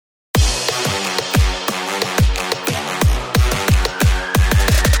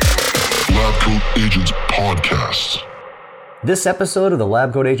Agents Podcast. This episode of the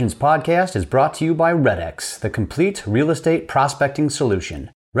Lab Coat Agents Podcast is brought to you by Red-X, the complete real estate prospecting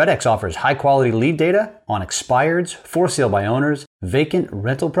solution. Red-X offers high-quality lead data on expireds, for sale by owners, vacant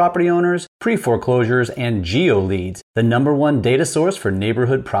rental property owners, pre-foreclosures, and geo-leads, the #1 data source for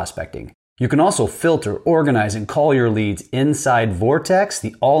neighborhood prospecting. You can also filter, organize, and call your leads inside Vortex,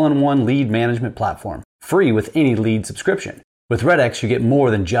 the all-in-one lead management platform, free with any lead subscription. With Red-X, you get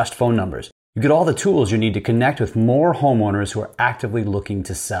more than just phone numbers. You get all the tools you need to connect with more homeowners who are actively looking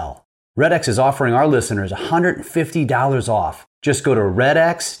to sell. Red-X is offering our listeners $150 off. Just go to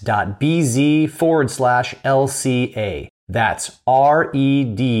redx.bz/LCA. That's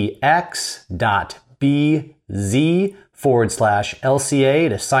redx.bz/LCA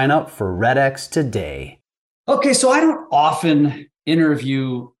to sign up for Red-X today. Okay, so I don't often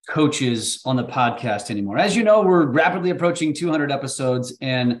interview coaches on the podcast anymore. As you know, we're rapidly approaching 200 episodes,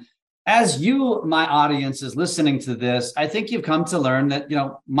 and as you, my audience, is listening to this, I think you've come to learn that,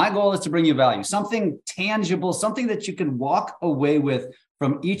 my goal is to bring you value, something tangible, something that you can walk away with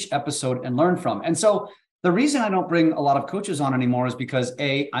from each episode and learn from. And so the reason I don't bring a lot of coaches on anymore is because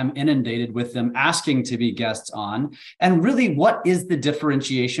I'm inundated with them asking to be guests on. And really, what is the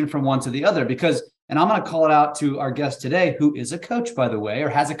differentiation from one to the other? Because, and I'm going to call it out to our guest today, who is a coach, by the way, or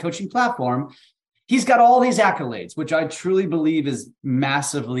has a coaching platform. He's got all these accolades, which I truly believe is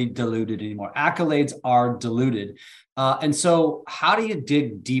massively diluted anymore. Accolades are diluted. And so how do you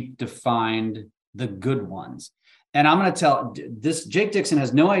dig deep to find the good ones? And I'm going to tell this, Jake Dixon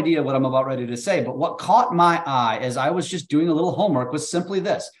has no idea what I'm about ready to say, but what caught my eye as I was just doing a little homework was simply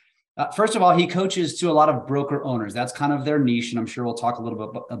this. First of all, he coaches to a lot of broker owners. That's kind of their niche. And I'm sure we'll talk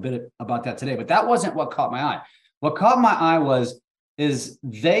a bit about that today, but that wasn't what caught my eye. What caught my eye is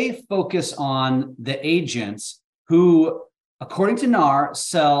they focus on the agents who, according to NAR,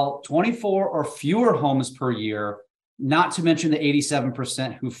 sell 24 or fewer homes per year, not to mention the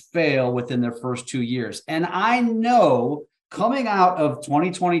 87% who fail within their first 2 years. And I know coming out of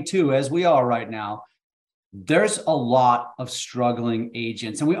 2022, as we are right now, there's a lot of struggling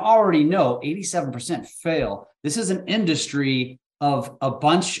agents. And we already know 87% fail. This is an industry of a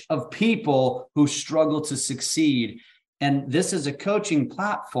bunch of people who struggle to succeed. And this is a coaching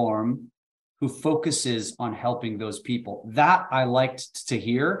platform who focuses on helping those people. That I liked to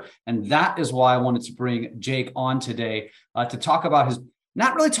hear. And that is why I wanted to bring Jake on today to talk about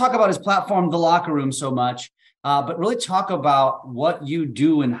not really talk about his platform, The Locker Room, so much, but really talk about what you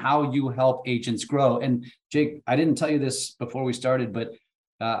do and how you help agents grow. And Jake, I didn't tell you this before we started, but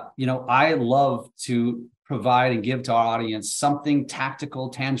I love to provide and give to our audience something tactical,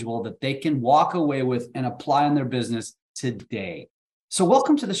 tangible that they can walk away with and apply in their business today. So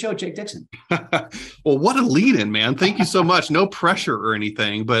welcome to the show, Jake Dixon. Well, what a lead in, man. Thank you so much. No pressure or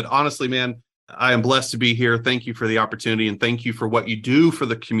anything, but honestly, man, I am blessed to be here. Thank you for the opportunity and thank you for what you do for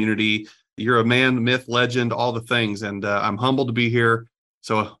the community. You're a man, myth, legend, all the things. And I'm humbled to be here.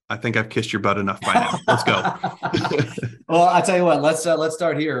 So I think I've kissed your butt enough by now. Let's go. Well, I'll tell you what, let's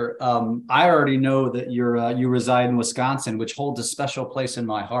start here. I already know that you reside in Wisconsin, which holds a special place in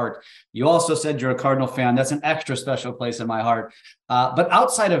my heart. You also said you're a Cardinal fan. That's an extra special place in my heart. But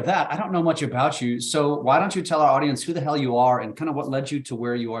outside of that, I don't know much about you. So why don't you tell our audience who the hell you are and kind of what led you to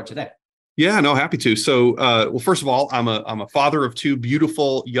where you are today? Yeah, no, happy to. So, well, first of all, I'm a father of two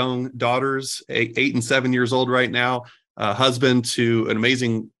beautiful young daughters, 8 and 7 years old right now. Husband to an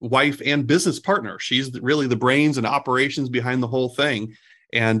amazing wife and business partner. She's really the brains and operations behind the whole thing.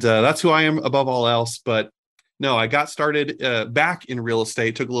 And that's who I am above all else. But no, I got started back in real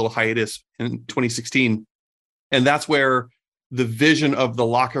estate, took a little hiatus in 2016. And that's where the vision of The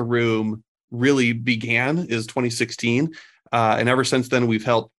Locker Room really began, is 2016. And ever since then, we've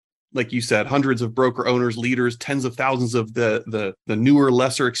helped, like you said, hundreds of broker owners, leaders, tens of thousands of the newer,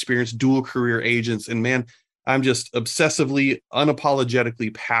 lesser experienced dual career agents. And man, I'm just obsessively,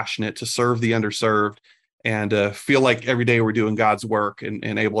 unapologetically passionate to serve the underserved and feel like every day we're doing God's work and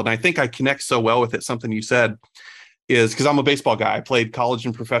able. And I think I connect so well with it. Something you said is because I'm a baseball guy. I played college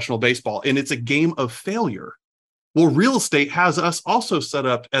and professional baseball, and it's a game of failure. Well, real estate has us also set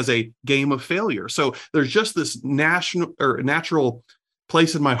up as a game of failure. So there's just this natural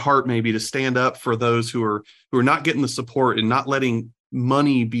place in my heart maybe to stand up for those who are not getting the support and not letting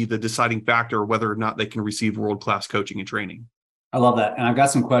money be the deciding factor whether or not they can receive world-class coaching and training. I love that. And I've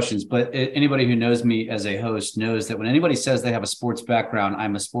got some questions, but anybody who knows me as a host knows that when anybody says they have a sports background,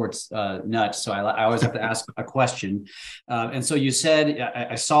 I'm a sports nut. So I always have to ask a question. And so you said,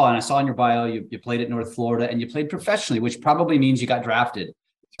 I saw in your bio, you played at North Florida and you played professionally, which probably means you got drafted.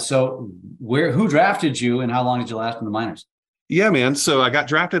 So who drafted you and how long did you last in the minors? Yeah, man. So I got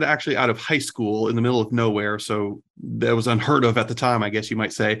drafted actually out of high school in the middle of nowhere. So that was unheard of at the time, I guess you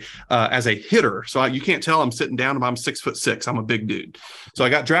might say, as a hitter. So you can't tell I'm sitting down. I'm 6'6". I'm a big dude. So I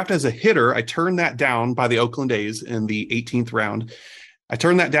got drafted as a hitter. I turned that down by the Oakland A's in the 18th round. I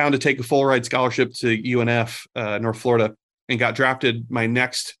turned that down to take a full ride scholarship to UNF, North Florida, and got drafted my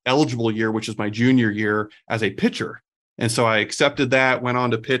next eligible year, which is my junior year, as a pitcher. And so I accepted that, went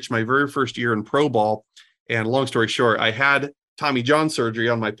on to pitch my very first year in pro ball. And long story short, I had Tommy John surgery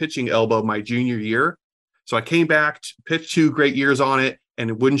on my pitching elbow my junior year. So I came back, pitched 2 great years on it.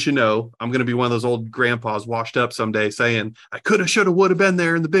 And wouldn't you know, I'm going to be one of those old grandpas washed up someday saying, I could have, should have, would have been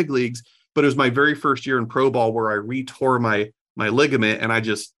there in the big leagues. But it was my very first year in pro ball where I retore my ligament, and I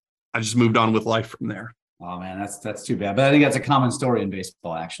just moved on with life from there. Oh man, that's too bad. But I think that's a common story in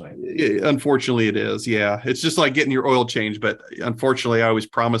baseball, actually. Unfortunately, it is. Yeah, it's just like getting your oil changed. But unfortunately, I always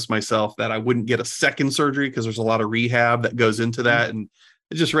promised myself that I wouldn't get a second surgery because there's a lot of rehab that goes into that, and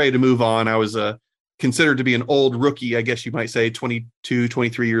just ready to move on. I was considered to be an old rookie, I guess you might say, 22,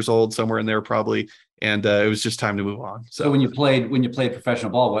 23 years old, somewhere in there probably. And it was just time to move on. So when you played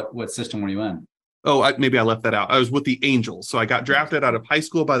professional ball, what system were you in? Oh, maybe I left that out. I was with the Angels. So I got drafted out of high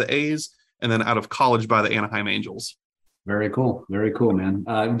school by the A's and then out of college by the Anaheim Angels. Very cool. Very cool,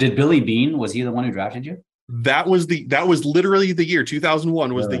 man. Did Billy Beane, was he the one who drafted you? That was literally the year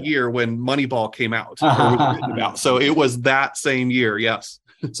 2001 was the year when Moneyball came out. Was written about. So it was that same year. Yes.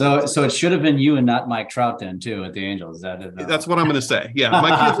 So it should have been you and not Mike Trout then too at the Angels. That's what I'm going to say. Yeah.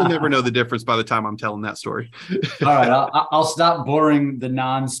 My kids will never know the difference by the time I'm telling that story. All right. I'll stop boring the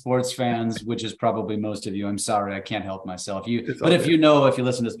non-sports fans, which is probably most of you. I'm sorry. I can't help myself. If you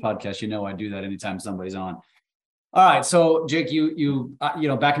listen to this podcast, I do that anytime somebody's on. All right. So Jake, you back in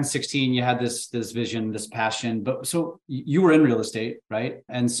 2016, you had this vision, this passion, but so you were in real estate, right?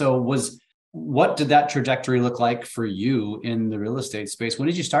 And so what did that trajectory look like for you in the real estate space? When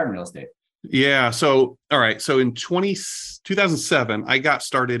did you start in real estate? Yeah. So, all right. So in 2007, I got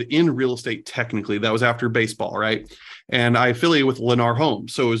started in real estate. Technically, that was after baseball. Right. And I affiliated with Lennar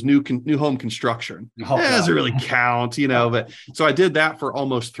Homes. So it was new home construction. Doesn't really count, but so I did that for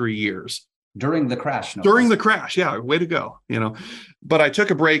almost 3 years. During the crash. The crash. Yeah. Way to go. But I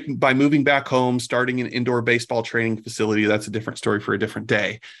took a break by moving back home, starting an indoor baseball training facility. That's a different story for a different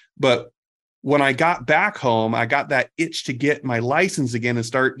day. But when I got back home, I got that itch to get my license again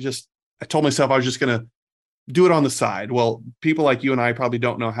and I told myself I was just going to do it on the side. Well, people like you and I probably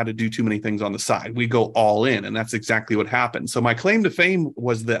don't know how to do too many things on the side. We go all in, and that's exactly what happened. So my claim to fame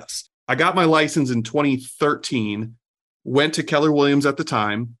was this. I got my license in 2013, went to Keller Williams at the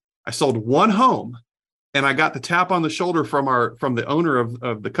time. I sold 1 home, and I got the tap on the shoulder from the owner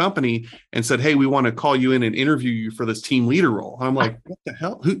of the company and said, hey, we want to call you in and interview you for this team leader role. And I'm like, what the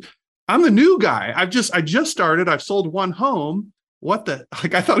hell? I'm the new guy. I just started. I've sold 1 home. I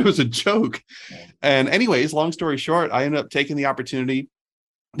thought it was a joke. And anyways, long story short, I ended up taking the opportunity,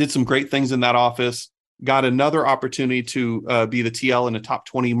 did some great things in that office, got another opportunity to be the TL in a top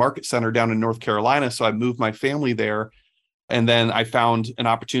 20 market center down in North Carolina. So I moved my family there. And then I found an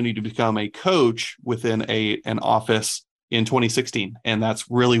opportunity to become a coach within an office in 2016. And that's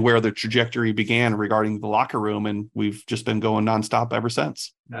really where the trajectory began regarding the locker room. And we've just been going nonstop ever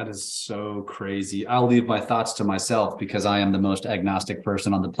since. That is so crazy. I'll leave my thoughts to myself because I am the most agnostic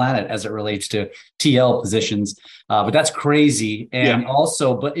person on the planet as it relates to TL positions. But that's crazy. And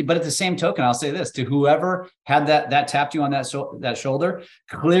also, but at the same token, I'll say this to whoever had that tapped you on that shoulder,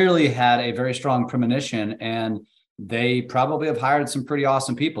 clearly had a very strong premonition, and they probably have hired some pretty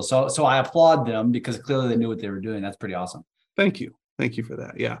awesome people. So I applaud them because clearly they knew what they were doing. That's pretty awesome. Thank you. Thank you for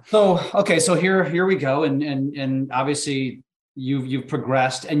that. Yeah. So, okay. So here we go. And obviously you've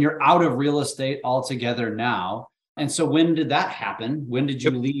progressed and you're out of real estate altogether now. And so when did that happen? When did you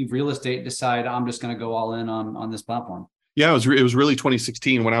leave real estate, decide I'm just going to go all in on this platform? Yeah, it was really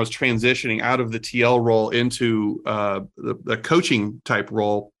 2016 when I was transitioning out of the TL role into the coaching type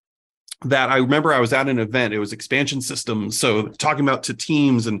role. That I remember I was at an event. It was Expansion Systems. So talking about to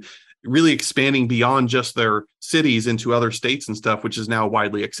teams and really expanding beyond just their cities into other states and stuff, which is now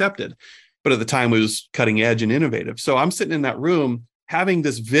widely accepted. But at the time it was cutting edge and innovative. So I'm sitting in that room having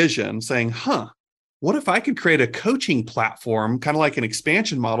this vision saying, what if I could create a coaching platform, kind of like an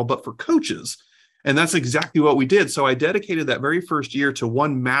expansion model, but for coaches? And that's exactly what we did. So I dedicated that very first year to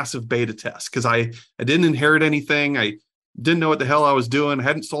one massive beta test because I didn't inherit anything. I didn't know what the hell I was doing. I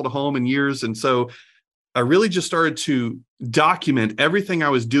hadn't sold a home in years. And so I really just started to document everything I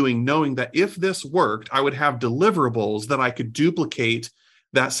was doing, knowing that if this worked, I would have deliverables that I could duplicate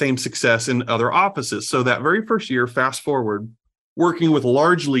that same success in other offices. So that very first year, fast forward, working with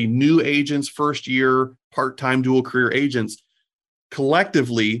largely new agents, first year, part-time dual career agents,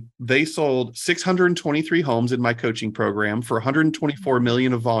 Collectively, they sold 623 homes in my coaching program for 124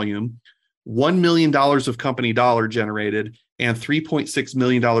 million of volume, $1 million of company dollar generated, and $3.6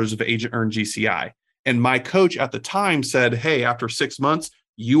 million of agent earned GCI. And my coach at the time said, hey, after 6 months,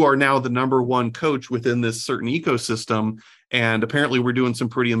 you are now the number one coach within this certain ecosystem. And apparently we're doing some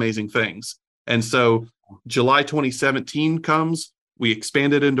pretty amazing things. And so July 2017 comes, we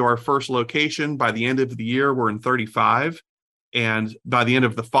expanded into our first location. By the end of the year, we're in 35. And by the end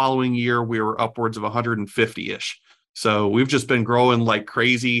of the following year, we were upwards of 150-ish. So we've just been growing like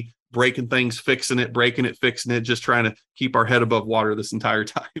crazy, breaking things, fixing it, breaking it, fixing it, just trying to keep our head above water this entire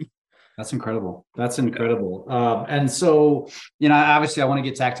time. That's incredible. That's incredible. And so, obviously I want to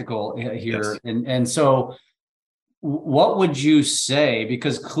get tactical here. Yes. And so what would you say,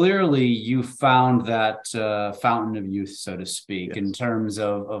 because clearly you found that fountain of youth, so to speak, Yes. in terms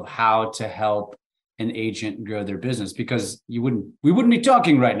of how to help an agent grow their business, because we wouldn't be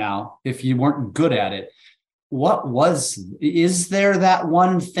talking right now if you weren't good at it. Is there that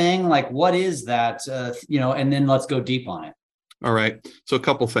one thing? Like, what is that, and then let's go deep on it. All right. So a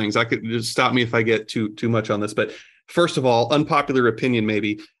couple things. I could just stop me if I get too much on this. But first of all, unpopular opinion,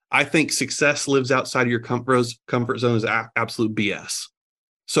 maybe. I think success lives outside of your comfort zone is absolute BS.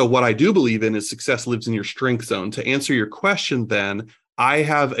 So what I do believe in is success lives in your strength zone. To answer your question, then, I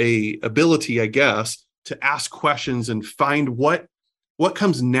have a ability, I guess, to ask questions and find what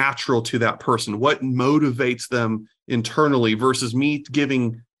comes natural to that person, what motivates them internally versus me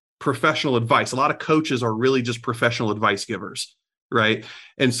giving professional advice. A lot of coaches are really just professional advice givers, right?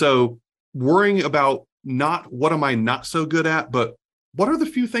 And so worrying about not what am I not so good at, but what are the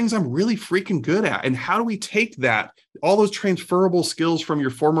few things I'm really freaking good at? And how do we take that, all those transferable skills from your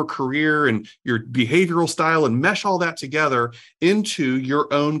former career and your behavioral style, and mesh all that together into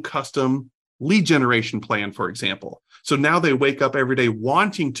your own custom lead generation plan, for example. So now they wake up every day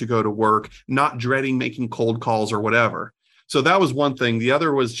wanting to go to work, not dreading making cold calls or whatever. So that was one thing. The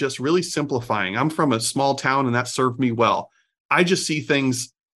other was just really simplifying. I'm from a small town and that served me well. I just see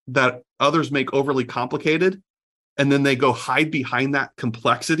things that others make overly complicated, and then they go hide behind that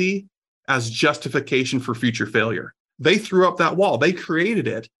complexity as justification for future failure. They threw up that wall. They created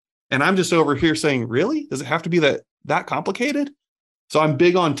it. And I'm just over here saying, really? Does it have to be that complicated? So I'm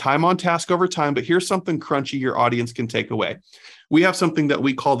big on time on task over time, but here's something crunchy your audience can take away. We have something that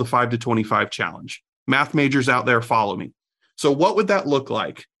we call the 5 to 25 challenge. Math majors out there, follow me. So what would that look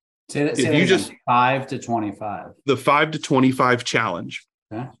like? Say that again. 5 to 25. The 5 to 25 challenge.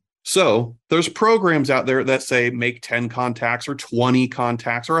 Okay. So there's programs out there that say make 10 contacts or 20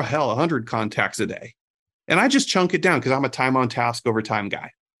 contacts or 100 contacts a day. And I just chunk it down because I'm a time on task over time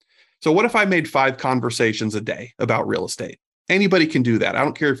guy. So what if I made 5 conversations a day about real estate? Anybody can do that. I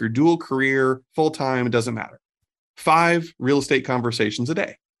don't care if you're dual career, full-time, it doesn't matter. 5 real estate conversations a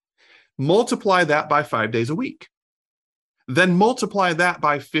day. Multiply that by 5 days a week. Then multiply that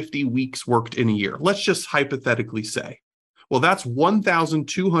by 50 weeks worked in a year. Let's just hypothetically say, well, that's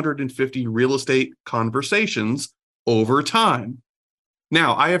 1,250 real estate conversations over time.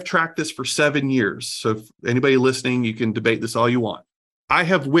 Now, I have tracked this for 7 years. So if anybody listening, you can debate this all you want. I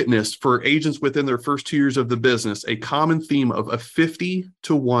have witnessed for agents within their first 2 years of the business, a common theme of a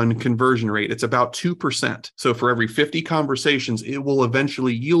 50-to-1 conversion rate. It's about 2%. So for every 50 conversations, it will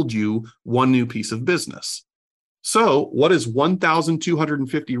eventually yield you one new piece of business. So what is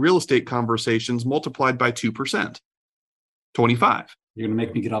 1,250 real estate conversations multiplied by 2%? 25. You're going to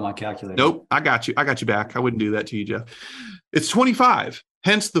make me get on my calculator. Nope. I got you. I got you back. I wouldn't do that to you, Jeff. It's 25.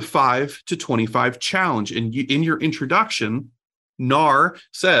 Hence the 5 to 25 challenge. And in your introduction, NAR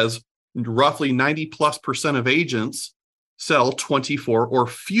says roughly 90+% of agents sell 24 or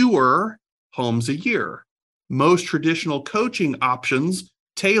fewer homes a year. Most traditional coaching options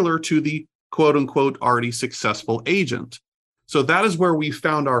tailor to the quote unquote already successful agent. So that is where we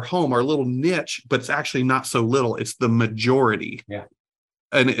found our home, our little niche, but it's actually not so little. It's the majority. Yeah.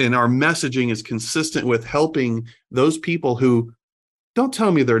 And our messaging is consistent with helping those people who don't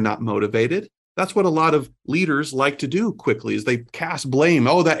tell me they're not motivated. That's what a lot of leaders like to do quickly is they cast blame.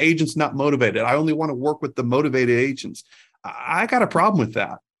 Oh, that agent's not motivated. I only want to work with the motivated agents. I got a problem with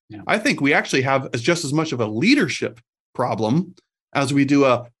that. Yeah. I think we actually have just as much of a leadership problem as we do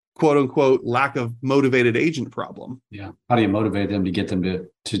a quote unquote lack of motivated agent problem. Yeah. How do you motivate them to get them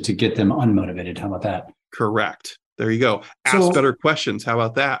to get them unmotivated? How about that? Correct. There you go. Ask better questions. How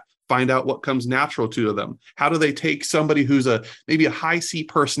about that? Find out what comes natural to them. How do they take somebody who's maybe a high C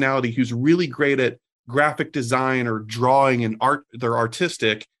personality who's really great at graphic design or drawing and art, they're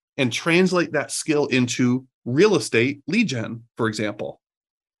artistic, and translate that skill into real estate lead gen, for example?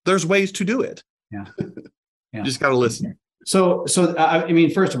 There's ways to do it. Yeah. You just got to listen. I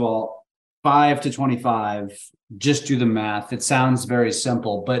mean, first of all, 5 to 25, just do the math. It sounds very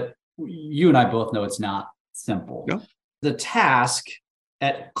simple, but you and I both know it's not simple. Yeah. The task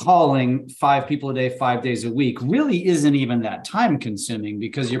at calling 5 people a day, 5 days a week really isn't even that time consuming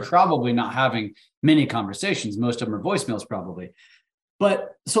because you're probably not having many conversations. Most of them are voicemails probably.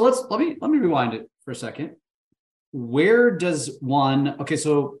 But so let me rewind it for a second. Where does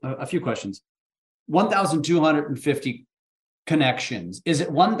so a few questions. 1,250 connections. Is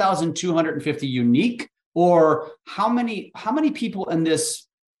it 1,250 unique, or how many people in this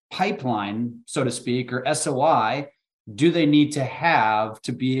pipeline, so to speak, or SOI, do they need to have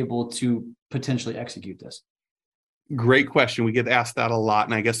to be able to potentially execute this? Great question. We get asked that a lot,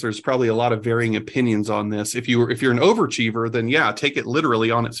 and I guess there's probably a lot of varying opinions on this. If you're an overachiever, then yeah, take it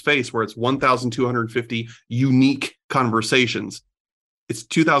literally on its face, where it's 1,250 unique conversations. It's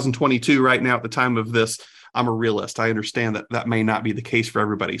 2022 right now at the time of this. I'm a realist. I understand that that may not be the case for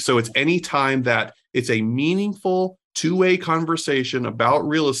everybody. So it's any time that it's a meaningful two-way conversation about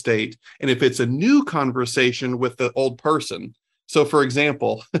real estate, and if it's a new conversation with the old person. So for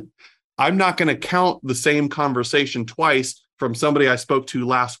example, I'm not going to count the same conversation twice from somebody I spoke to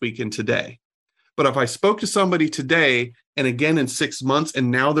last week and today. But if I spoke to somebody today and again in 6 months,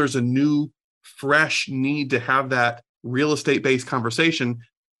 and now there's a new, fresh need to have that real estate-based conversation,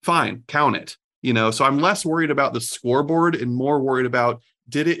 fine, count it. So I'm less worried about the scoreboard and more worried about,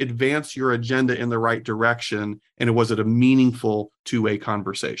 did it advance your agenda in the right direction? And was it a meaningful two-way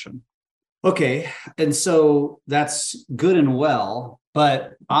conversation? Okay. And so that's good and well,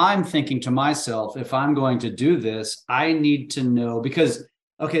 but I'm thinking to myself, if I'm going to do this, I need to know, because,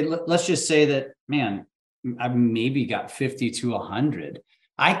 okay, let's just say that, man, I've maybe got 50 to 100.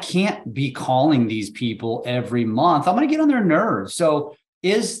 I can't be calling these people every month. I'm going to get on their nerves. So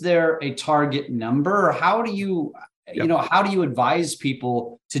is there a target number, or how do you, how do you advise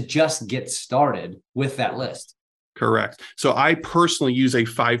people to just get started with that list? Correct. So I personally use a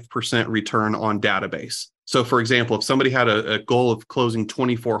 5% return on database. So for example, if somebody had a goal of closing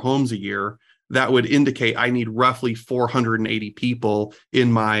 24 homes a year, that would indicate I need roughly 480 people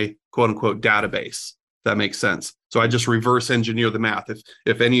in my quote unquote database. That makes sense. So I just reverse engineer the math.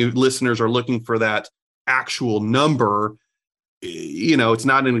 If any listeners are looking for that actual number, it's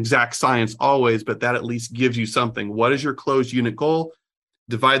not an exact science always, but that at least gives you something. What is your closed unit goal?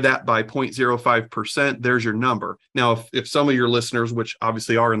 Divide that by 0.05%. There's your number. Now, if some of your listeners, which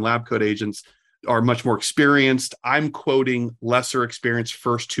obviously are in Lab Coat agents, are much more experienced, I'm quoting lesser experienced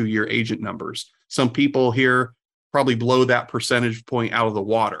first 2-year agent numbers. Some people here probably blow that percentage point out of the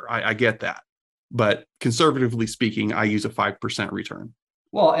water. I get that. But conservatively speaking, I use a 5% return.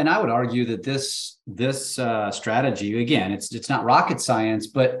 Well, and I would argue that this strategy, again, it's not rocket science,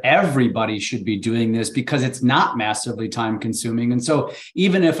 but everybody should be doing this because it's not massively time consuming. And so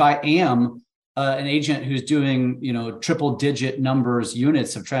even if I am an agent who's doing, triple digit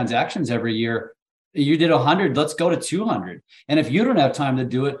units of transactions every year, you did 100, let's go to 200. And if you don't have time to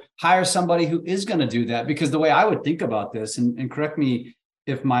do it, hire somebody who is going to do that. Because the way I would think about this, and correct me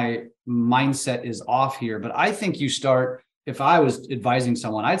if my mindset is off here, but I think you start, if I was advising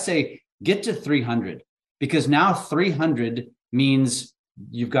someone, I'd say get to 300, because now 300 means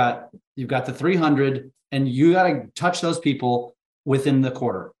you've got the 300 and you got to touch those people within the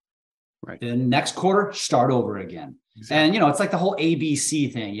quarter. Right. Then next quarter, start over again. Exactly. And it's like the whole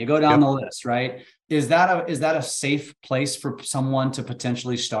ABC thing. You go down the list, right? Is that a safe place for someone to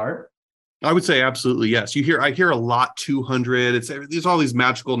potentially start? I would say absolutely yes. I hear a lot 200. There's all these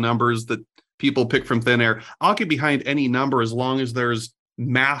magical numbers that people pick from thin air. I'll get behind any number as long as there's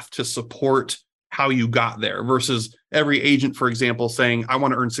math to support how you got there, versus every agent, for example, saying, I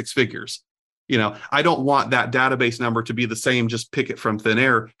want to earn 6 figures. I don't want that database number to be the same, just pick it from thin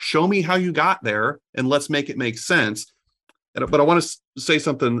air. Show me how you got there and let's make it make sense. But I want to say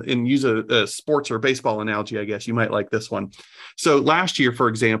something and use a sports or baseball analogy, I guess. You might like this one. So last year, for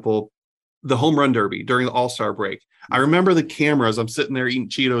example, the home run derby during the All-Star break, I remember the cameras. I'm sitting there eating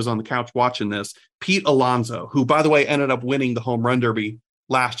Cheetos on the couch watching this. Pete Alonso, who, by the way, ended up winning the home run derby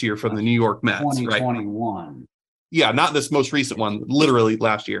last year from the New York Mets. 2021. Right? Yeah, not this most recent one, literally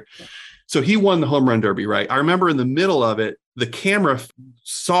last year. So he won the home run derby, right? I remember in the middle of it, the camera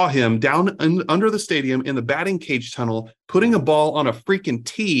saw him down under the stadium in the batting cage tunnel, putting a ball on a freaking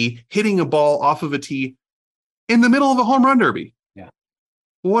tee, hitting a ball off of a tee in the middle of a home run derby.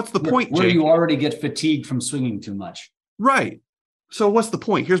 Well, what's the point, where Jake? you already get fatigued from swinging too much. Right. So what's the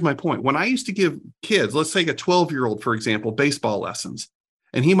point? Here's my point. When I used to give kids, let's take a 12-year-old, for example, baseball lessons,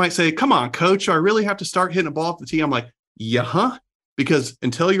 and he might say, come on, coach, I really have to start hitting a ball off the tee. I'm like, yeah, huh? Because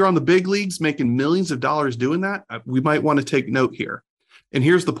until you're on the big leagues making millions of dollars doing that, we might want to take note here. And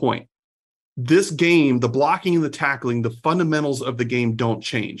here's the point. This game, the blocking and the tackling, the fundamentals of the game don't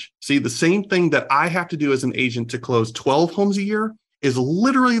change. See, the same thing that I have to do as an agent to close 12 homes a year is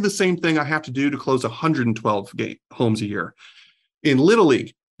literally the same thing I have to do to close 112 homes a year. In Little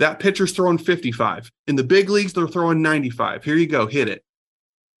League, that pitcher's throwing 55. In the big leagues, they're throwing 95. Here you go, hit it.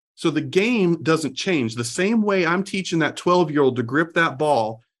 So the game doesn't change. The same way I'm teaching that 12-year-old to grip that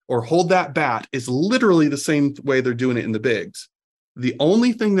ball or hold that bat is literally the same way they're doing it in the bigs. The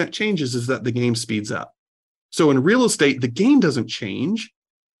only thing that changes is that the game speeds up. So in real estate, the game doesn't change.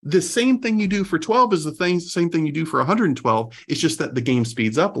 The same thing you do for 12 is the same thing you do for 112. It's just that the game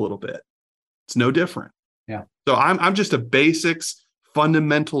speeds up a little bit. It's no different. Yeah. So I'm just a basics,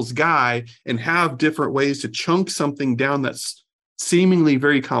 fundamentals guy and have different ways to chunk something down that's seemingly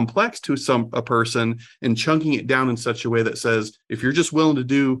very complex to a person and chunking it down in such a way that says, if you're just willing to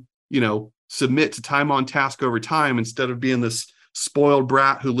do, submit to time on task over time instead of being this spoiled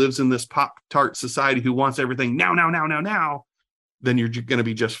brat who lives in this Pop-Tart society who wants everything now, then you're going to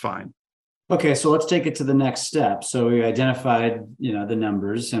be just fine. Okay, so let's take it to the next step. So we identified, the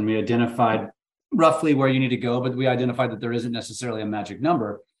numbers, and we identified roughly where you need to go, but we identified that there isn't necessarily a magic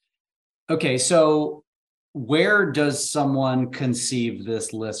number. Okay, so where does someone conceive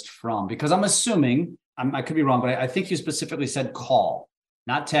this list from? Because I'm assuming, I could be wrong, but I think you specifically said call.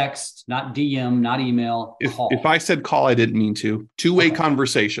 Not text, not DM, not email, call. If I said call, I didn't mean to. Two-way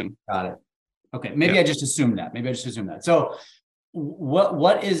conversation. Got it. Okay. Maybe I just assumed that. So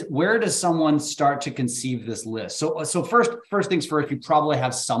where does someone start to conceive this list? So first things first, you probably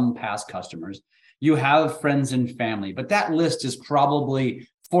have some past customers. You have friends and family, but that list is probably,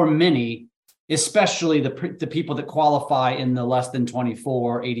 for many, especially the people that qualify in the less than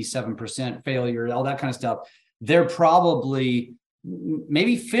 24, 87% failure, all that kind of stuff. They're probably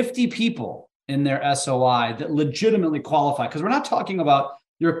maybe 50 people in their SOI that legitimately qualify. Because we're not talking about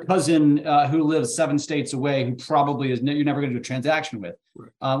your cousin who lives 7 states away, who probably you're never going to do a transaction with.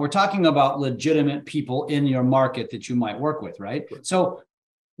 Right. We're talking about legitimate people in your market that you might work with, right? So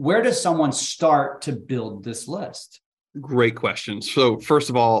where does someone start to build this list? Great question. So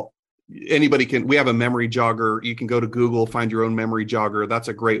first of all, we have a memory jogger. You can go to Google, find your own memory jogger. That's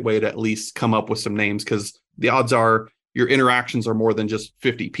a great way to at least come up with some names, because the odds are your interactions are more than just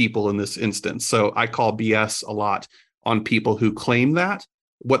 50 people in this instance. So I call BS a lot on people who claim that.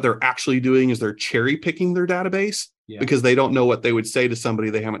 What they're actually doing is they're cherry picking their database because they don't know what they would say to somebody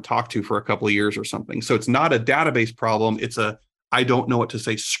they haven't talked to for a couple of years or something. So it's not a database problem. It's I don't know what to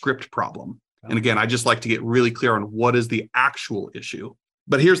say script problem. And again, I just like to get really clear on what is the actual issue.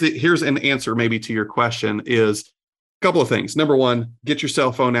 But here's an answer maybe to your question is a couple of things. Number one, get your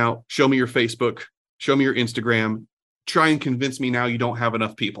cell phone out, show me your Facebook, show me your Instagram, try and convince me now you don't have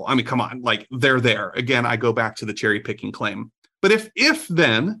enough people. I mean, come on, like they're there. Again, I go back to the cherry picking claim. But if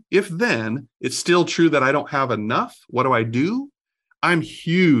then it's still true that I don't have enough, what do? I'm a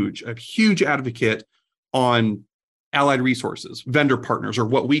huge advocate on allied resources, vendor partners, or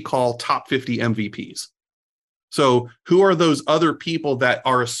what we call top 50 MVPs. So who are those other people that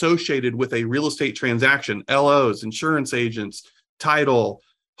are associated with a real estate transaction? LOs, insurance agents, title,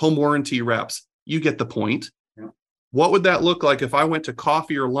 home warranty reps. You get the point. Yeah. What would that look like if I went to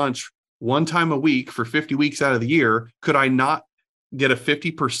coffee or lunch one time a week for 50 weeks out of the year? Could I not get a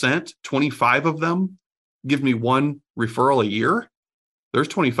 50%, 25 of them give me one referral a year? There's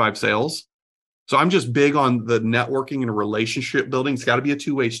 25 sales. So I'm just big on the networking and relationship building. It's got to be a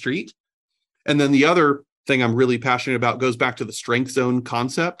two-way street. And then the other thing I'm really passionate about goes back to the strength zone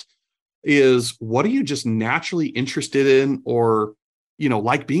concept is what are you just naturally interested in or,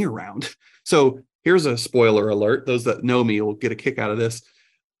 like being around? So here's a spoiler alert. Those that know me will get a kick out of this.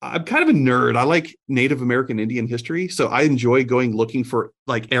 I'm kind of a nerd. I like Native American Indian history. So I enjoy going looking for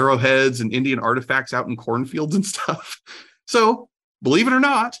like arrowheads and Indian artifacts out in cornfields and stuff. So believe it or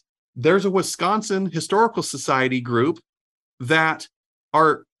not, there's a Wisconsin Historical Society group that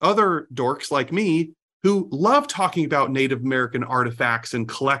are other dorks like me who love talking about Native American artifacts and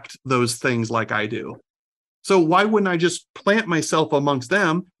collect those things like I do. So why wouldn't I just plant myself amongst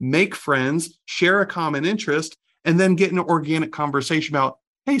them, make friends, share a common interest, and then get an organic conversation about,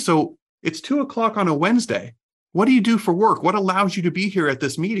 hey, so it's 2:00 on a Wednesday. What do you do for work? What allows you to be here at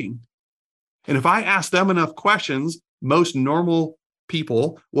this meeting? And if I ask them enough questions, most normal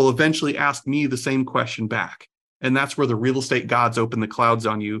people will eventually ask me the same question back. And that's where the real estate gods open the clouds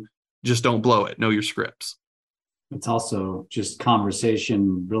on you. Just don't blow it. Know your scripts. It's also just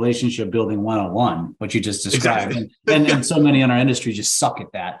conversation, relationship building 101, what you just described. Exactly. And so many in our industry just suck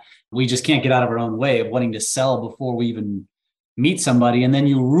at that. We just can't get out of our own way of wanting to sell before we even meet somebody and then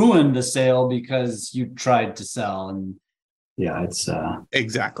you ruin the sale because you tried to sell. And yeah, it's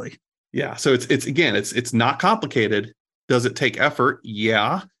exactly. Yeah. So it's not complicated. Does it take effort?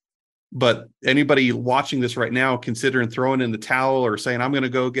 Yeah. But anybody watching this right now, considering throwing in the towel or saying, I'm going to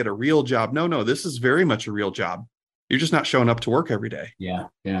go get a real job. No, this is very much a real job. You're just not showing up to work every day. Yeah.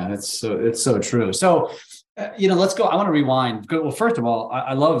 It's so true. So, let's go. I want to rewind. Well, first of all,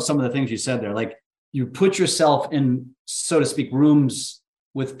 I love some of the things you said there. Like you put yourself in, so to speak, rooms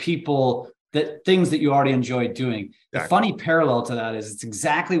with people things that you already enjoy doing. Exactly. The funny parallel to that is it's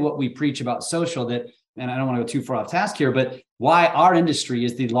exactly what we preach about social and I don't want to go too far off task here, but why our industry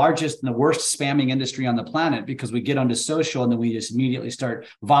is the largest and the worst spamming industry on the planet, because we get onto social and then we just immediately start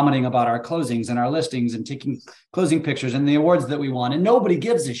vomiting about our closings and our listings and taking closing pictures and the awards that we won, and nobody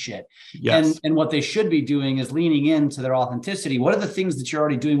gives a shit. Yes. And what they should be doing is leaning into their authenticity. What are the things that you're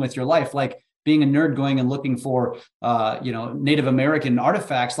already doing with your life? Like being a nerd going and looking for, Native American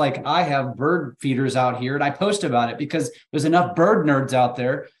artifacts. Like I have bird feeders out here and I post about it because there's enough bird nerds out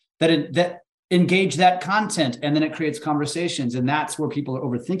there that engage that content, and then it creates conversations. And that's where people are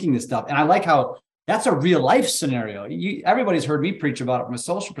overthinking this stuff. And I like how that's a real life scenario. Everybody's heard me preach about it from a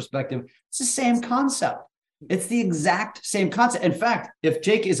social perspective. It's the same concept. It's the exact same concept. In fact, if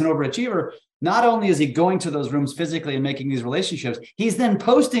Jake is an overachiever, not only is he going to those rooms physically and making these relationships, he's then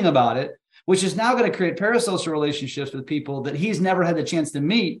posting about it, which is now going to create parasocial relationships with people that he's never had the chance to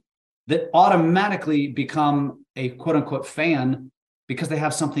meet, that automatically become a quote unquote fan because they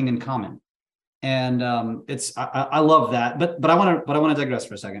have something in common. And I love that, but I want to digress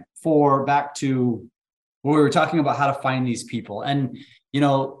for a second. Back to where we were talking about how to find these people, and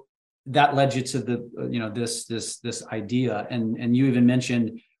that led you to the this idea, and you even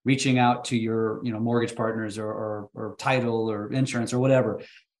mentioned reaching out to your mortgage partners or title or insurance or whatever.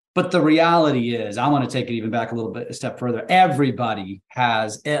 But the reality is, I want to take it even back a step further. Everybody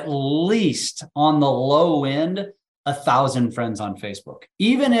has at least on the low end 1,000 friends on Facebook.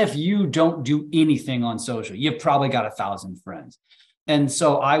 Even if you don't do anything on social, you've probably got 1,000 friends. And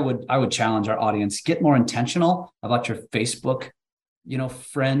so I would challenge our audience, get more intentional about your Facebook,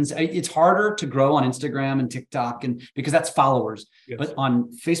 friends. It's harder to grow on Instagram and TikTok because that's followers. Yes. But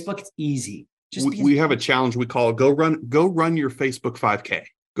on Facebook, it's easy. We have a challenge we call go run your Facebook 5K.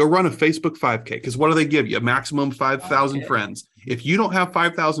 Go run a Facebook 5K, because what do they give you? A maximum 5,000 friends. If you don't have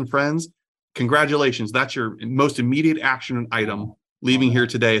 5,000 friends, congratulations. That's your most immediate action item leaving here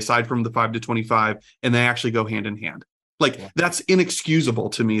today, aside from the 5 to 25, and they actually go hand in hand. That's inexcusable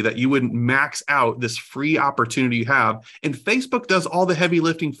to me that you wouldn't max out this free opportunity you have. And Facebook does all the heavy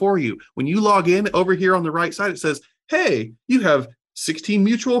lifting for you. When you log in over here on the right side, it says, hey, you have 16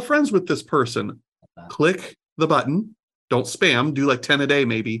 mutual friends with this person. Click the button. Don't spam, do like 10 a day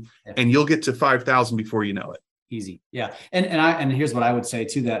maybe, and you'll get to 5,000 before you know it. Easy. Yeah. And here's what I would say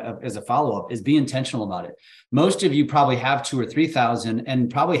to that as a follow-up is be intentional about it. Most of you probably have 2,000 or 3,000, and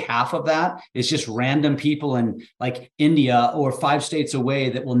probably half of that is just random people in like India or 5 states away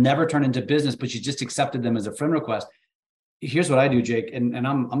that will never turn into business, but you just accepted them as a friend request. Here's what I do, Jake, and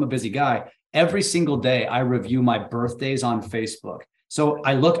I'm a busy guy. Every single day I review my birthdays on Facebook. So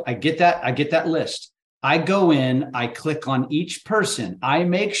I get that list. I go in, I click on each person. I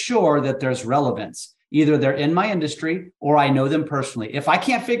make sure that there's relevance. Either they're in my industry or I know them personally. If I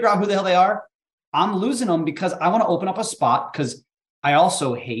can't figure out who the hell they are, I'm losing them, because I want to open up a spot. Because I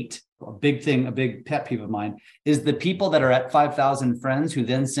also hate a big pet peeve of mine is the people that are at 5,000 friends who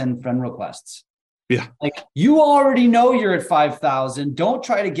then send friend requests. Yeah. Like, you already know you're at 5,000. Don't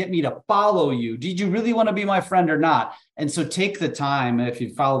try to get me to follow you. Did you really want to be my friend or not? And so take the time. If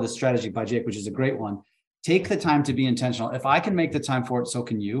you follow this strategy by Jake, which is a great one, take the time to be intentional. If I can make the time for it, so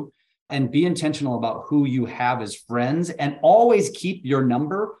can you. And be intentional about who you have as friends, and always keep your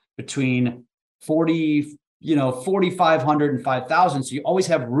number between 4,500 and 5,000. So you always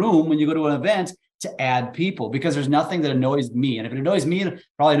have room when you go to an event to add people, because there's nothing that annoys me. And if it annoys me, it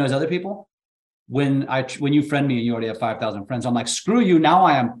probably annoys other people. When you friend me and you already have 5,000 friends, I'm like, screw you. Now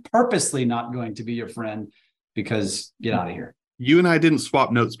I am purposely not going to be your friend, because get out of here. You and I didn't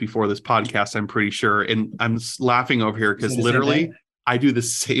swap notes before this podcast, I'm pretty sure. And I'm laughing over here because literally I do the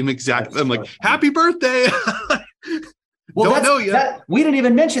same exact. I'm like, happy birthday. Well, don't know yet. We didn't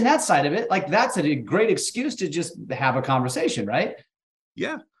even mention that side of it. Like, that's a great excuse to just have a conversation, right?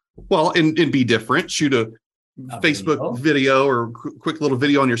 Yeah. Well, and be different. Shoot a Facebook video or quick little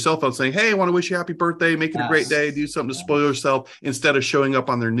video on your cell phone saying, hey, I want to wish you a happy birthday, make it a great day, do something to spoil yourself, instead of showing up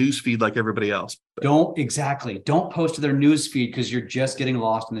on their news feed like everybody else. Don't post to their news feed because you're just getting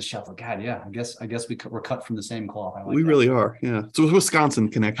lost in the shuffle. God, yeah, I guess we're cut from the same cloth. We really are. Yeah. So it's Wisconsin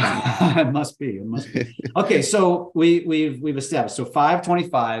connection. It must be. Okay. So we've established. So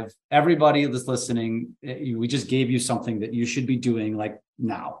 525, everybody that's listening, we just gave you something that you should be doing like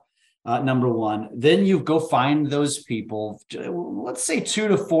now. Number one, then you go find those people, let's say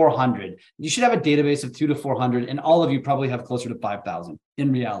 200 to 400. You should have a database of 200 to 400, and all of you probably have closer to 5,000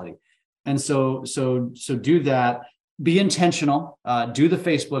 in reality. And so do that, be intentional, do the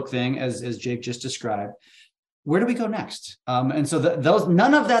Facebook thing as Jake just described. Where do we go next? And so those,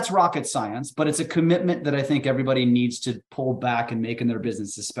 none of that's rocket science, but it's a commitment that I think everybody needs to pull back and make in their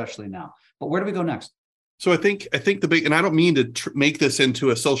business, especially now. But where do we go next? So I think the big, and I don't mean to make this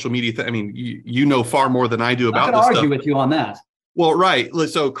into a social media thing. I mean, you know far more than I do about this stuff. I could argue with you on that. Well, right.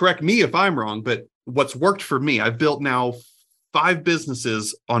 So correct me if I'm wrong, but what's worked for me, I've built now 5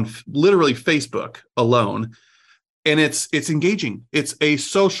 businesses on literally Facebook alone, and it's engaging. It's a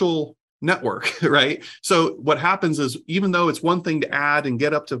social network, right? So what happens is, even though it's one thing to add and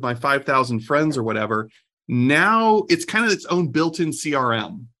get up to my 5,000 friends or whatever, now it's kind of its own built-in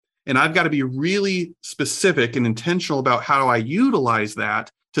CRM. And I've got to be really specific and intentional about how I utilize that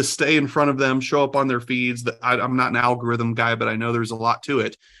to stay in front of them, show up on their feeds. I'm not an algorithm guy, but I know there's a lot to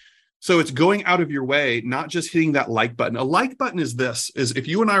it. So it's going out of your way, not just hitting that like button. A like button is if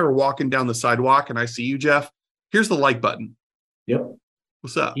you and I are walking down the sidewalk and I see you, Jeff, here's the like button. Yep.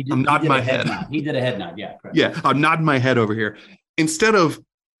 What's up? I'm nodding my head. He did a head nod. Yeah. Correct. Yeah. I'm nodding my head over here. Instead of,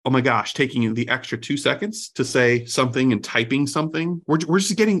 oh my gosh, taking the extra 2 seconds to say something and typing something. We're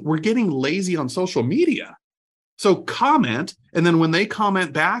getting lazy on social media. So comment, and then when they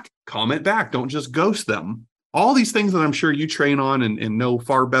comment back. Don't just ghost them. All these things that I'm sure you train on and know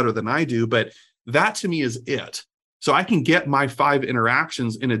far better than I do, but that to me is it. So I can get my 5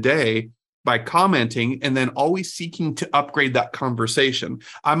 interactions in a day by commenting and then always seeking to upgrade that conversation.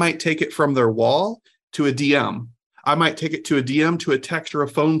 I might take it from their wall to a DM. I might take it to a DM, to a text, or a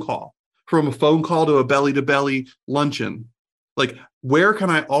phone call, from a phone call to a belly-to-belly luncheon. Like, where can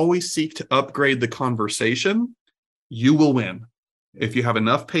I always seek to upgrade the conversation? You will win. If you have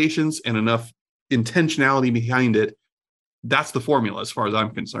enough patience and enough intentionality behind it, that's the formula as far as I'm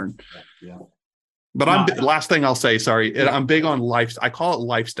concerned. Yeah. But last thing I'll say, sorry, I'm big on life. I call it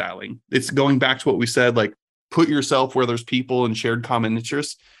lifestyling. It's going back to what we said, like, put yourself where there's people and shared common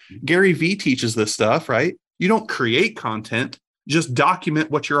interests. Gary Vee teaches this stuff, right? You don't create content, just document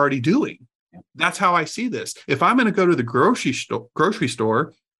what you're already doing. That's how I see this. If I'm going to go to the grocery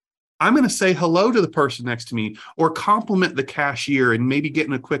store, I'm going to say hello to the person next to me, or compliment the cashier and maybe get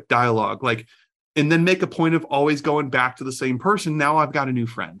in a quick dialogue, and then make a point of always going back to the same person. Now I've got a new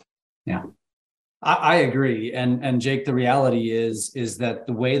friend. Yeah. I agree. And Jake, the reality is that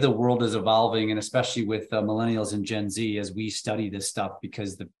the way the world is evolving, and especially with millennials and Gen Z, as we study this stuff,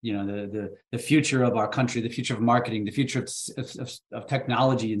 because the future of our country, the future of marketing, the future of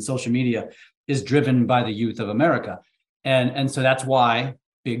technology and social media is driven by the youth of America. And so that's why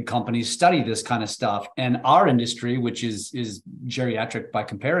big companies study this kind of stuff. And our industry, which is geriatric by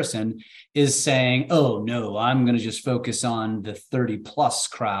comparison, is saying, oh, no, I'm going to just focus on the 30 plus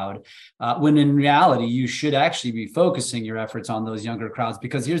crowd. When in reality, you should actually be focusing your efforts on those younger crowds.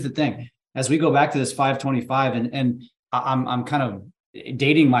 Because here's the thing, as we go back to this 525, and I'm kind of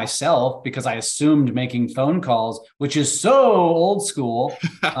dating myself because I assumed making phone calls, which is so old school.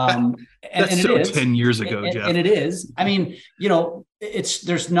 That's so 10 years ago, Jeff. And it is. I mean,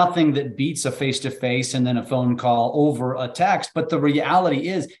 there's nothing that beats a face-to-face and then a phone call over a text. But the reality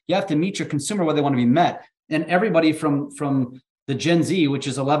is you have to meet your consumer where they want to be met. And everybody from the Gen Z, which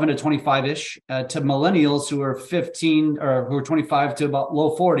is 11 to 25-ish, to millennials who are 15 or who are 25 to about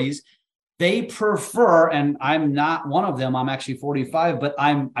low 40s, they prefer, and I'm not one of them, I'm actually 45, but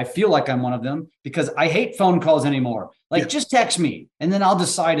I feel like I'm one of them because I hate phone calls anymore. Just text me and then I'll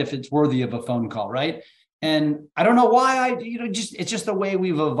decide if it's worthy of a phone call, right? And I don't know why it's just the way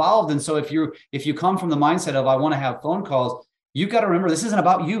we've evolved. And so if you come from the mindset of I want to have phone calls, you've got to remember this isn't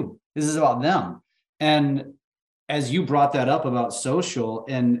about you. This is about them. And as you brought that up about social,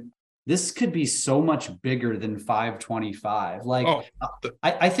 and this could be so much bigger than 525.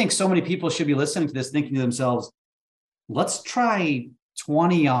 I think so many people should be listening to this thinking to themselves, let's try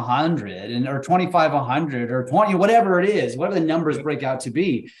 20, 100 or 25, 100 or 20, whatever it is, whatever the numbers break out to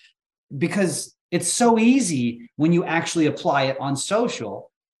be, because it's so easy when you actually apply it on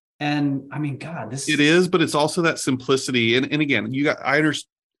social. And I mean, God, it is, but it's also that simplicity. And again, I understand.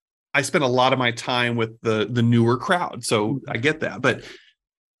 I spend a lot of my time with the newer crowd. So I get that. But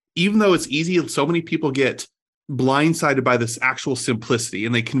even though it's easy, so many people get blindsided by this actual simplicity,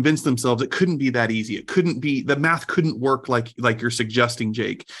 and they convince themselves it couldn't be that easy. It couldn't be, the math couldn't work like you're suggesting,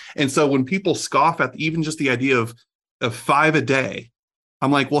 Jake. And so when people scoff at even just the idea of 5 a day,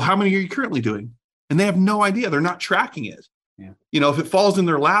 I'm like, well, how many are you currently doing? And they have no idea. They're not tracking it. Yeah. If it falls in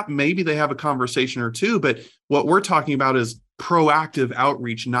their lap, maybe they have a conversation or two. But what we're talking about is proactive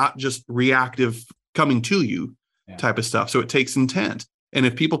outreach, not just reactive coming to you type of stuff. So it takes intent. And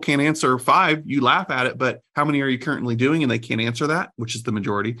if people can't answer 5, you laugh at it, but how many are you currently doing? And they can't answer that, which is the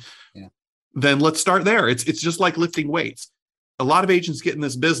majority. Yeah. Then let's start there. It's just like lifting weights. A lot of agents get in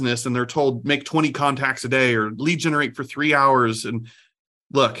this business and they're told make 20 contacts a day or lead generate for 3 hours. And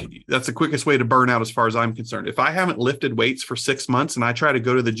look, that's the quickest way to burn out as far as I'm concerned. If I haven't lifted weights for 6 months and I try to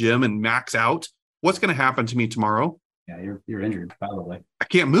go to the gym and max out, what's going to happen to me tomorrow? Yeah, you're injured, probably. I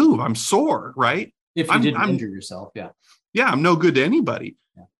can't move. I'm sore, right? If you didn't injure yourself, yeah. Yeah, I'm no good to anybody.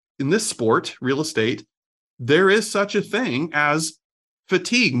 Yeah. In this sport, real estate, there is such a thing as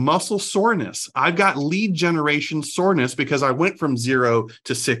fatigue, muscle soreness. I've got lead generation soreness because I went from 0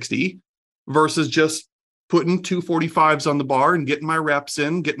 to 60 versus just putting 245s on the bar and getting my reps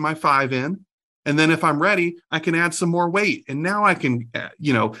in, getting my 5 in. And then if I'm ready, I can add some more weight. And now I can,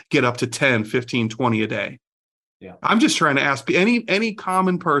 get up to 10, 15, 20 a day. Yeah. I'm just trying to ask any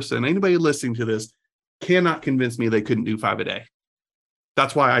common person, anybody listening to this cannot convince me they couldn't do 5 a day.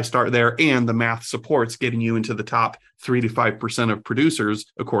 That's why I start there. And the math supports getting you into the top 3 to 5% of producers,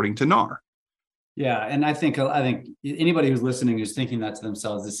 according to NAR. Yeah. And I think anybody who's listening, who's thinking that to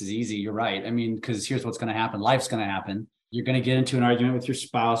themselves, this is easy. You're right. I mean, because here's what's going to happen. Life's going to happen. You're going to get into an argument with your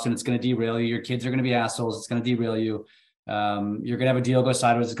spouse and it's going to derail you. Your kids are going to be assholes. It's going to derail you. You're going to have a deal go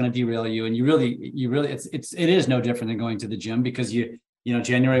sideways. It's going to derail you. And you really, it is no different than going to the gym because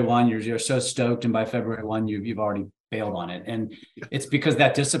January 1, you're so stoked. And by February 1, you've already bailed on it. And it's because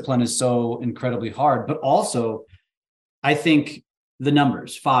that discipline is so incredibly hard. But also, I think the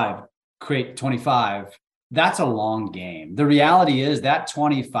numbers 5, create 25, that's a long game. The reality is that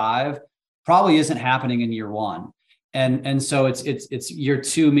 25 probably isn't happening in year 1. And so it's year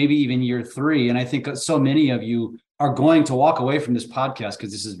 2, maybe even year 3. And I think so many of you are going to walk away from this podcast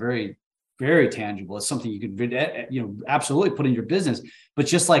because this is very, very tangible. It's something you could, absolutely put in your business. But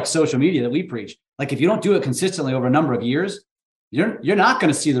just like social media that we preach, like if you don't do it consistently over a number of years, you're not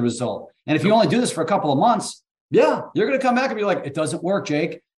going to see the result. And if you only do this for a couple of months, you're going to come back and be like, it doesn't work,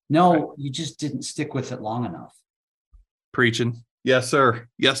 Jake. No, right. You just didn't stick with it long enough. Preaching. Yes, sir.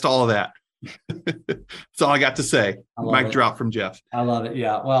 Yes to all of that. That's all I got to say. Mic drop from Jeff. I love it.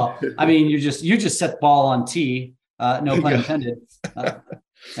 Yeah. Well, I mean, you just set the ball on tee. No pun intended.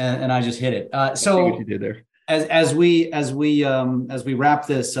 And I just hit it. So what you did there. As we wrap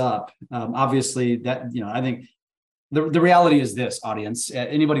this up, obviously that, I think the reality is this, audience,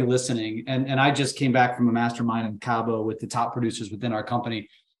 anybody listening, and I just came back from a mastermind in Cabo with the top producers within our company.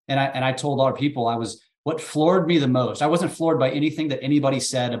 And I told our people what floored me the most. I wasn't floored by anything that anybody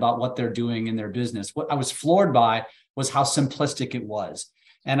said about what they're doing in their business. What I was floored by was how simplistic it was.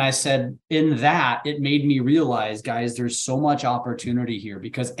 And I said, in that, it made me realize, guys, there's so much opportunity here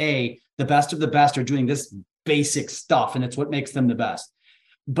because the best of the best are doing this basic stuff, and it's what makes them the best.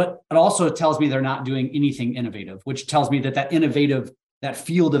 But it also tells me they're not doing anything innovative, which tells me that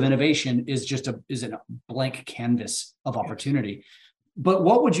field of innovation is a blank canvas of opportunity. But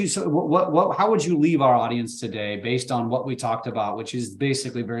what would you say? How would you leave our audience today based on what we talked about, which is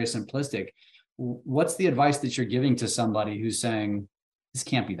basically very simplistic? What's the advice that you're giving to somebody who's saying, this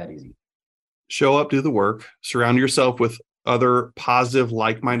can't be that easy? Show up, do the work, surround yourself with other positive,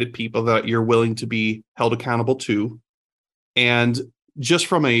 like-minded people that you're willing to be held accountable to. And just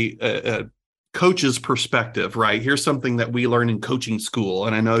from a coach's perspective, right? Here's something that we learn in coaching school.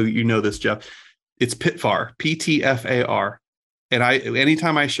 And I know you know this, Jeff. It's PTFAR, PTFAR. And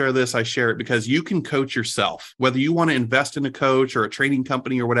anytime I share this, I share it because you can coach yourself, whether you want to invest in a coach or a training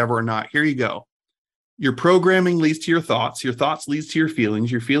company or whatever or not. Here you go. Your programming leads to your thoughts leads to your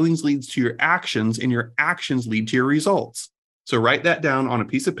feelings leads to your actions, and your actions lead to your results. So write that down on a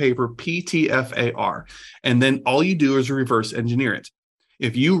piece of paper, PTFAR, and then all you do is reverse engineer it.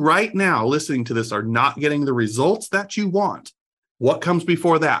 If you right now listening to this are not getting the results that you want, what comes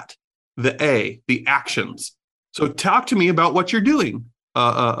before that? The actions. So talk to me about what you're doing.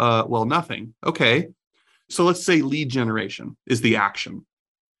 Well, nothing. Okay. So let's say lead generation is the action.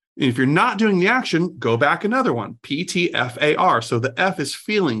 And if you're not doing the action, go back another one, PTFAR. So the F is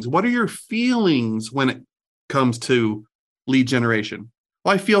feelings. What are your feelings when it comes to lead generation?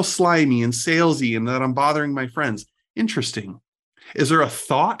 Well, I feel slimy and salesy and that I'm bothering my friends. Interesting. Is there a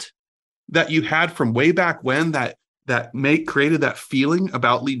thought that you had from way back when that created that feeling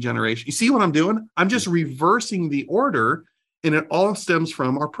about lead generation. You see what I'm doing? I'm just reversing the order, and it all stems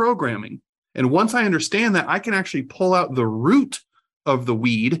from our programming. And once I understand that, I can actually pull out the root of the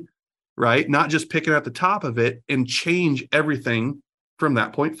weed, right? Not just picking at the top of it, and change everything from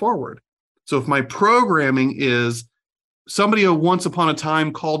that point forward. So if my programming is somebody once upon a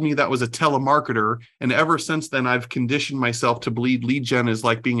time called me that was a telemarketer, and ever since then I've conditioned myself to believe lead gen is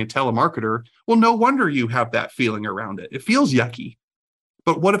like being a telemarketer, well, no wonder you have that feeling around it. It feels yucky.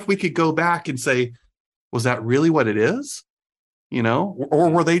 But what if we could go back and say, was that really what it is? Or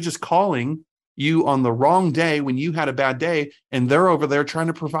were they just calling you on the wrong day when you had a bad day, and they're over there trying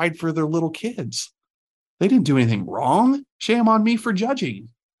to provide for their little kids? They didn't do anything wrong. Shame on me for judging.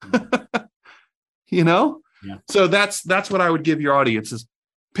 Yeah. So that's what I would give your audience is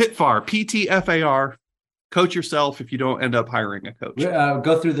PTFAR, PTFAR. Coach yourself if you don't end up hiring a coach.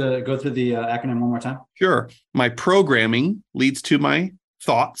 Go through the acronym one more time. Sure. My programming leads to my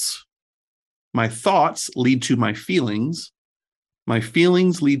thoughts. My thoughts lead to my feelings. My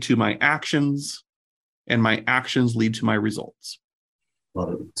feelings lead to my actions, and my actions lead to my results.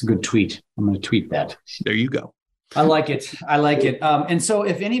 Love it. It's a good tweet. I'm going to tweet that. There you go. I like it. And so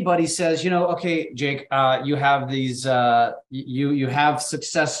if anybody says, okay, Jake, you have these, you have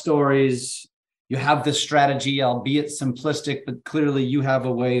success stories, you have this strategy, albeit simplistic, but clearly you have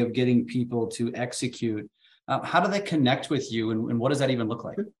a way of getting people to execute. How do they connect with you, and what does that even look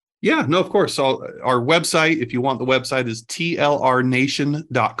like? Yeah, no, of course. So our website, if you want the website, is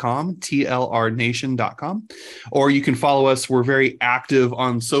tlrnation.com, tlrnation.com, or you can follow us. We're very active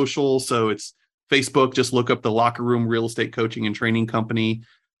on social. So it's Facebook, just look up the Locker Room Real Estate Coaching and Training Company.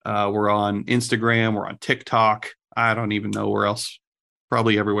 We're on Instagram. We're on TikTok. I don't even know where else,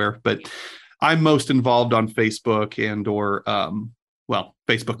 probably everywhere. But I'm most involved on Facebook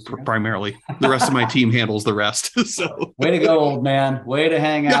Facebook primarily. The rest of my team handles the rest. So way to go, old man. Way to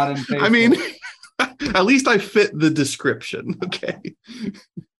hang out in Facebook. I mean, at least I fit the description. Okay.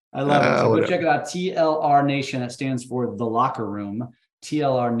 I love it. So go check it out. TLR Nation. That stands for The Locker Room.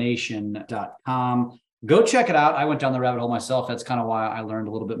 TLRnation.com. Go check it out. I went down the rabbit hole myself. That's kind of why I learned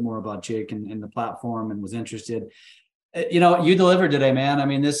a little bit more about Jake and the platform and was interested. You delivered today, man. I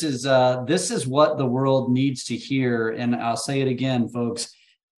mean, this is what the world needs to hear. And I'll say it again, folks.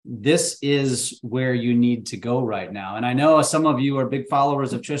 This is where you need to go right now. And I know some of you are big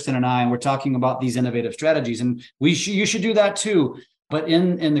followers of Tristan and I, and we're talking about these innovative strategies, and you should do that too. But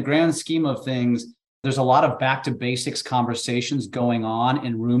in the grand scheme of things, there's a lot of back to basics conversations going on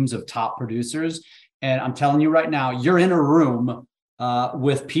in rooms of top producers. And I'm telling you right now, you're in a room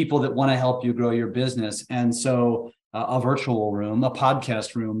with people that want to help you grow your business. And so a virtual room, a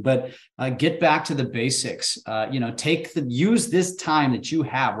podcast room, but get back to the basics. Use this time that you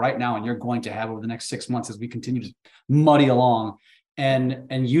have right now, and you're going to have over the next 6 months as we continue to muddy along,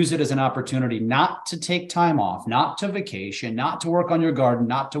 and use it as an opportunity not to take time off, not to vacation, not to work on your garden,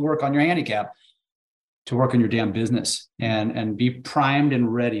 not to work on your handicap, to work on your damn business and be primed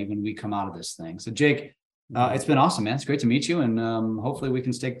and ready when we come out of this thing. So Jake, it's been awesome, man. It's great to meet you, and hopefully we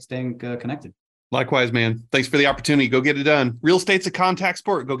can stay connected. Likewise, man. Thanks for the opportunity. Go get it done. Real estate's a contact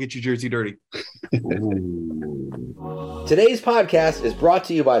sport. Go get your jersey dirty. Today's podcast is brought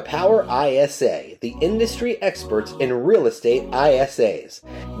to you by Power ISA, the industry experts in real estate ISAs.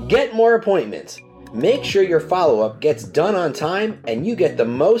 Get more appointments. Make sure your follow-up gets done on time and you get the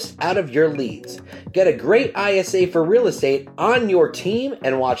most out of your leads. Get a great ISA for real estate on your team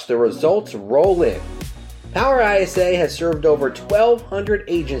and watch the results roll in. Power ISA has served over 1,200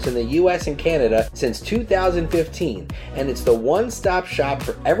 agents in the U.S. and Canada since 2015, and it's the one-stop shop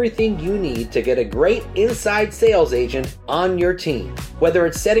for everything you need to get a great inside sales agent on your team. Whether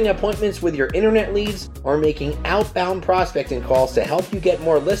it's setting appointments with your internet leads or making outbound prospecting calls to help you get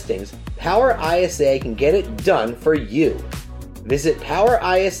more listings, Power ISA can get it done for you. Visit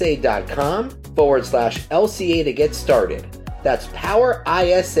powerisa.com/LCA to get started. That's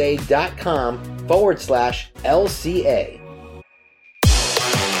powerisa.com/LCA.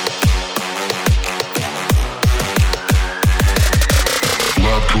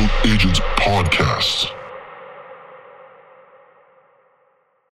 Lab Coat Agents Podcast.